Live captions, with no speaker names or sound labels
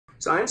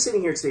So I'm sitting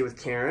here today with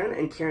Karen,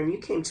 and Karen, you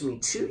came to me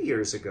 2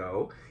 years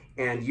ago,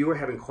 and you were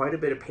having quite a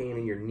bit of pain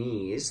in your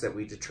knees that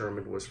we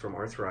determined was from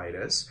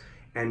arthritis.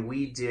 And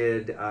we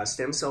did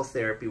stem cell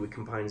therapy. We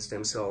combined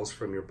stem cells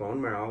from your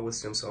bone marrow with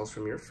stem cells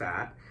from your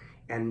fat.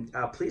 And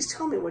please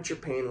tell me what your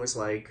pain was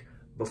like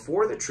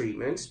before the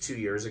treatment 2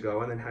 years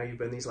ago, and then how you've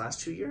been these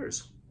last 2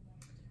 years.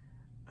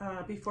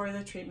 Before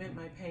the treatment,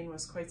 my pain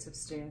was quite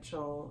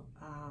substantial.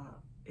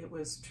 It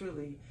was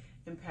truly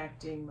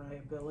impacting my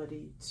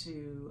ability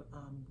to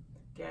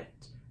get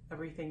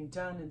everything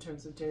done in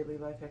terms of daily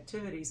life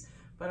activities,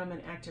 but I'm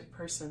an active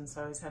person,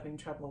 so I was having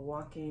trouble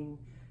walking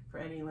for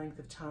any length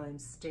of time,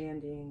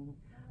 standing,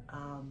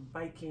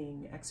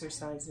 biking,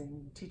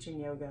 exercising,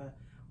 teaching yoga.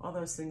 All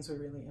those things were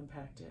really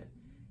impacted.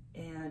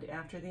 And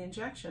after the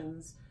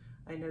injections,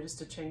 I noticed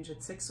a change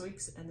at 6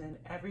 weeks, and then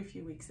every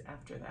few weeks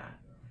after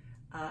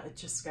that. It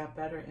just got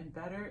better and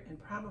better,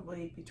 and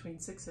probably between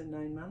 6 and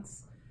 9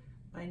 months,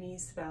 my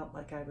knees felt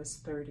like I was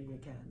 30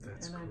 again.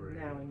 That's and great.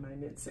 I'm now in my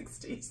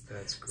mid-60s.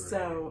 That's great.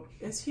 So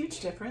it's a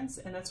huge difference,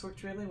 and it's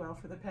worked really well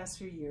for the past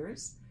few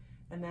years.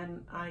 And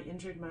then I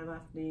injured my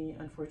left knee,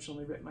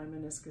 unfortunately ripped my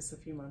meniscus a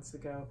few months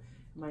ago.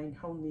 My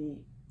whole knee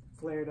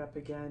flared up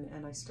again,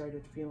 and I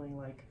started feeling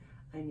like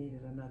I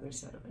needed another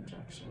set of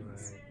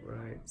injections.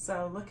 Right.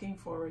 So looking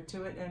forward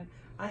to it, and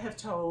I have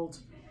told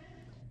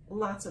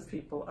lots of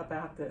people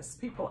about this.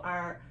 People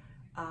are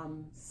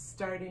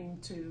starting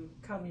to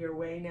come your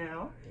way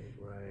now.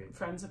 Right.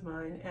 Friends of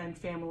mine and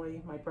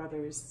family. My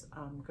brother's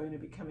going to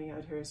be coming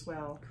out here as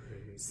well.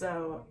 Great.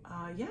 So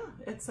yeah,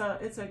 it's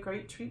a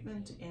great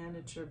treatment, and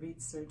it sure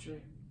beats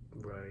surgery.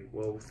 Right.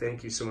 Well,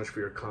 thank you so much for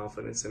your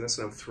confidence in us,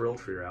 and I'm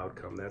thrilled for your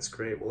outcome. That's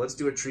great. Well, let's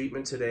do a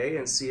treatment today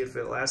and see if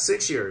it lasts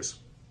 6 years.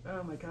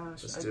 Oh my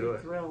gosh, Let's I'd do be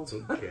it. thrilled.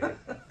 Okay.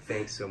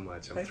 Thanks so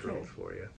much. I'm Okay. thrilled for you.